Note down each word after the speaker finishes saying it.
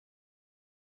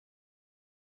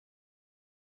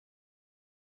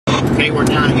Okay, we're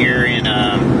down here in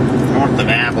north of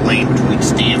Abilene between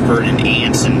Stanford and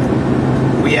Anson.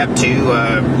 We have two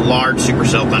large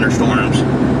supercell thunderstorms.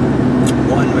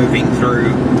 One moving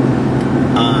through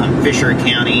Fisher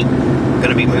County, going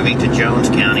to be moving to Jones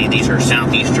County. These are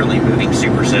southeasterly moving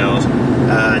supercells.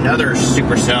 Another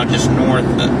supercell just north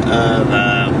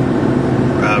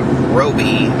of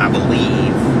Roby, I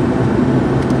believe.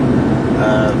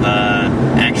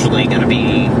 Actually going to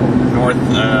be north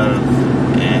of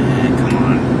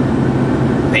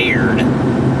Bayard,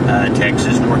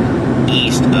 Texas,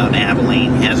 northeast of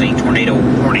Abilene, has a tornado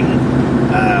warning.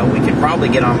 We could probably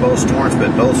get on both storms,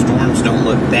 but both storms don't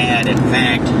look bad. In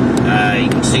fact, you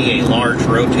can see a large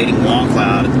rotating wall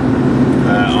cloud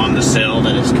on the cell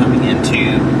that is coming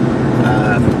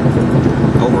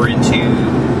over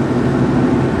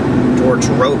towards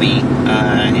Roby,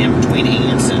 and between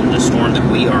Anson, the storm that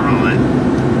we are on.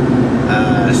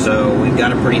 So we've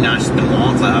got a pretty nice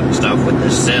wall cloud and stuff with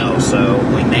this cell, so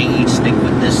we may each stick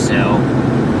with this cell.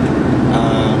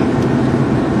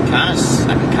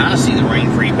 I can kind of see the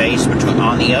rain-free base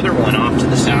on the other one off to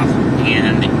the south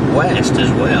and west as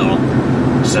well.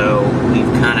 So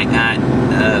we've kind of got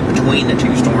between the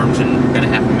two storms, and we're going to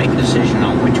have to make a decision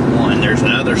on which one. There's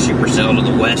another supercell to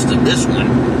the west of this one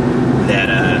that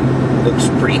looks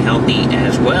pretty healthy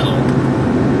as well.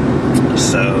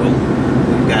 So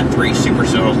we've got three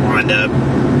supercells lined up,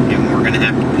 and we're going to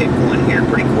have to pick one here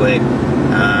pretty quick.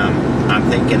 I'm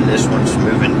thinking this one's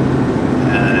moving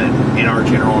in our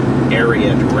general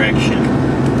area direction.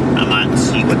 I might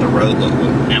see what the road looks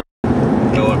like. Now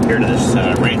go up here to this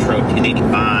Ranch Road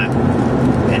 1085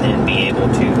 and then be able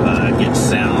to get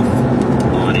south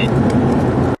on it.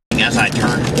 As I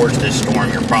turn towards this storm,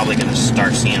 you're probably going to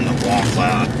start seeing the wall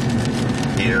cloud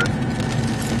here.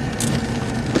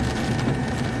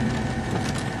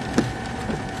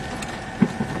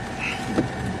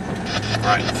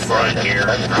 Right in front here,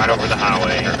 right over the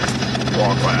highway,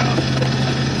 wall cloud.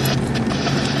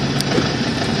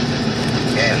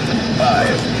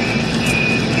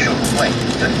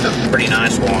 Pretty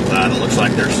nice wall cloud. It looks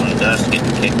like there's some dust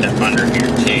getting kicked up under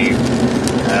here too.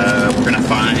 We're going to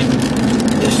find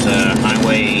this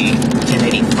highway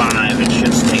 1085. It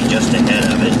should stay just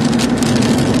ahead of it.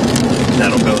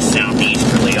 That'll go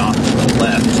southeasterly off to the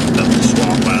left of this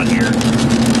wall cloud here.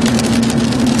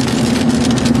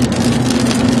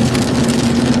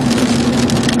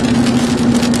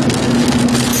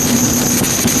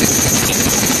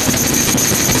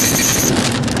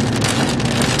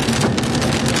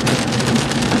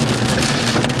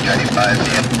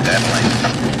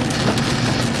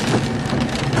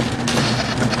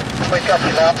 Wake up,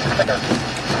 you know.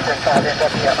 Just called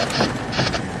NW.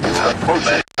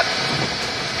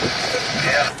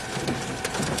 Yeah.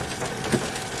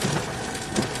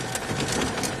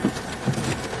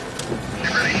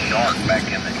 It's really dark back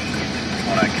in the east,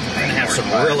 what I can see. We're going to have some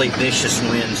really vicious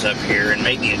winds up here and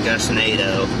maybe a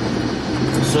gustnado.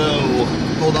 So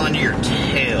hold on to your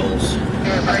tails. We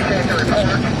appreciate the report.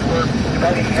 We're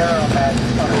devoting here on that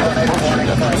tornado warning.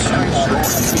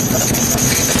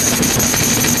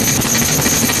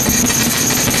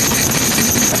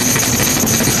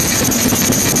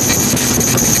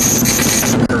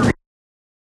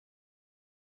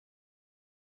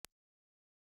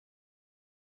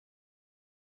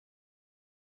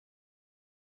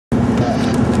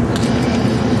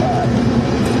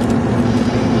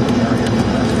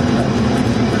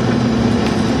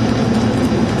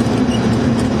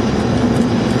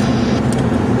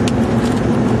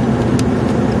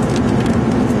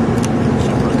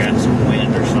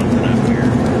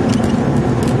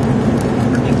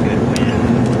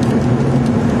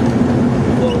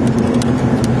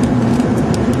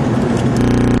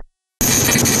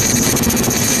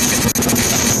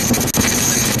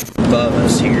 Above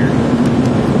us here.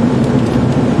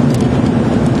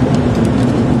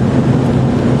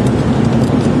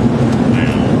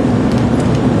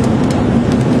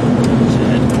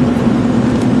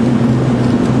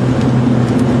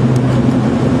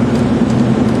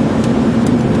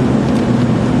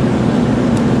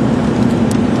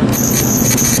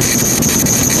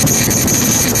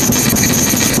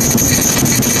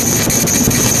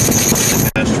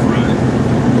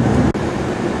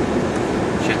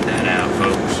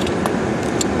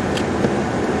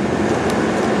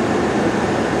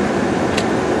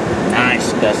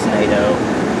 Gustnado.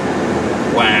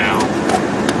 Wow.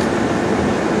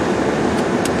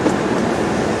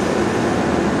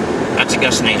 That's a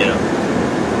gustnado.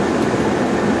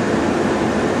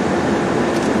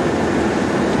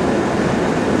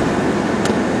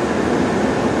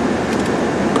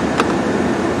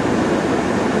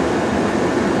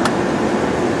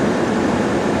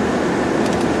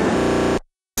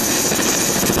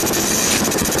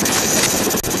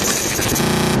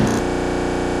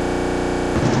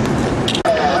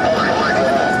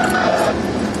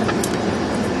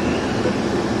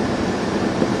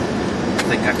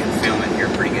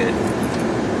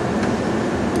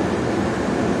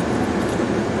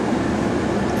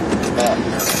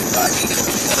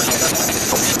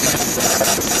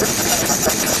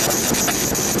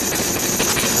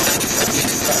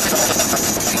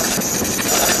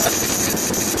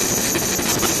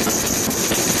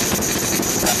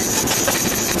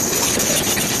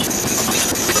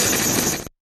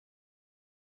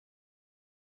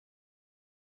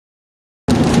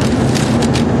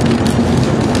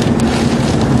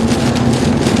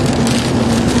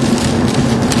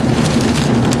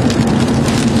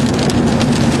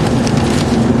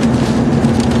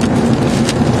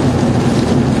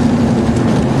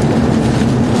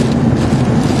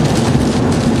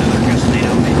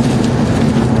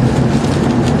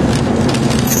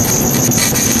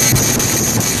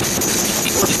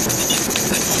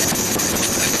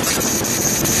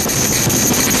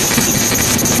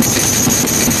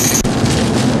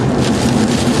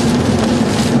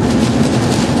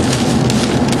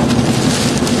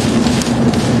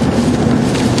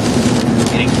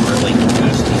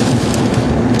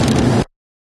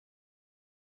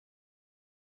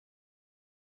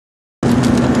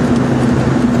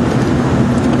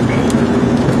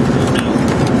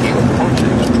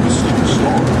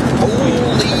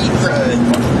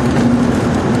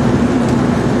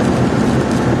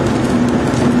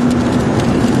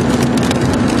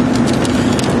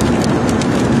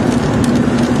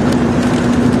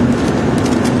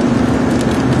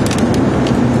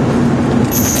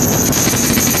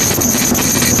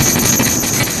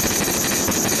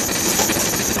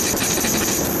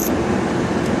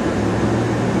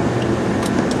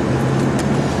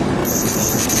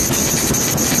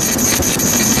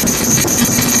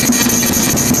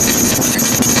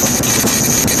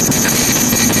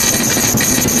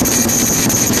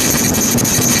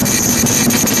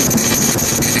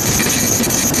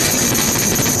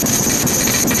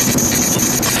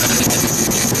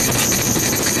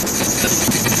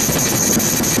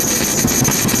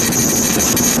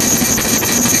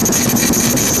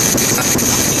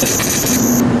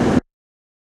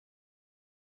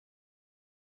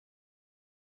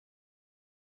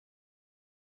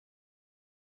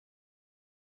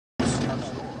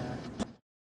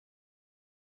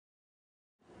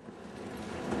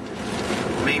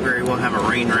 very well have a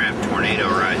rain wrap tornado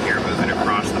right here moving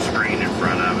across the screen in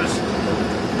front of us.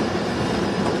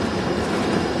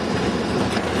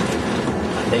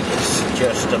 I think it's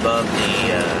just above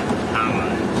the power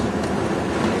line,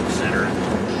 etc.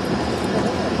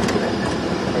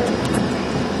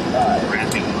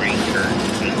 Wrapping rain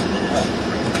curtains into this.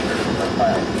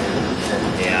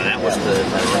 Yeah, that was the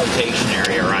rotation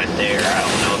area right there. I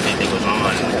don't know if anything was on,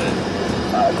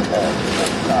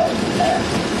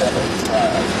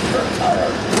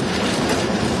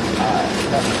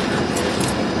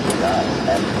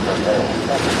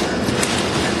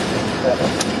 I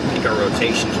think our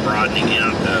rotation's broadening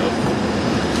out though.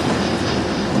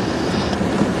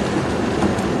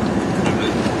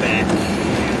 Move back.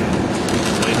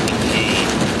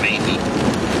 Maybe.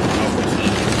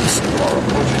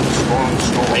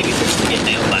 Maybe just to get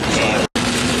nailed by tail.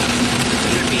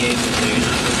 Should be able to,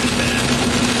 not looking bad.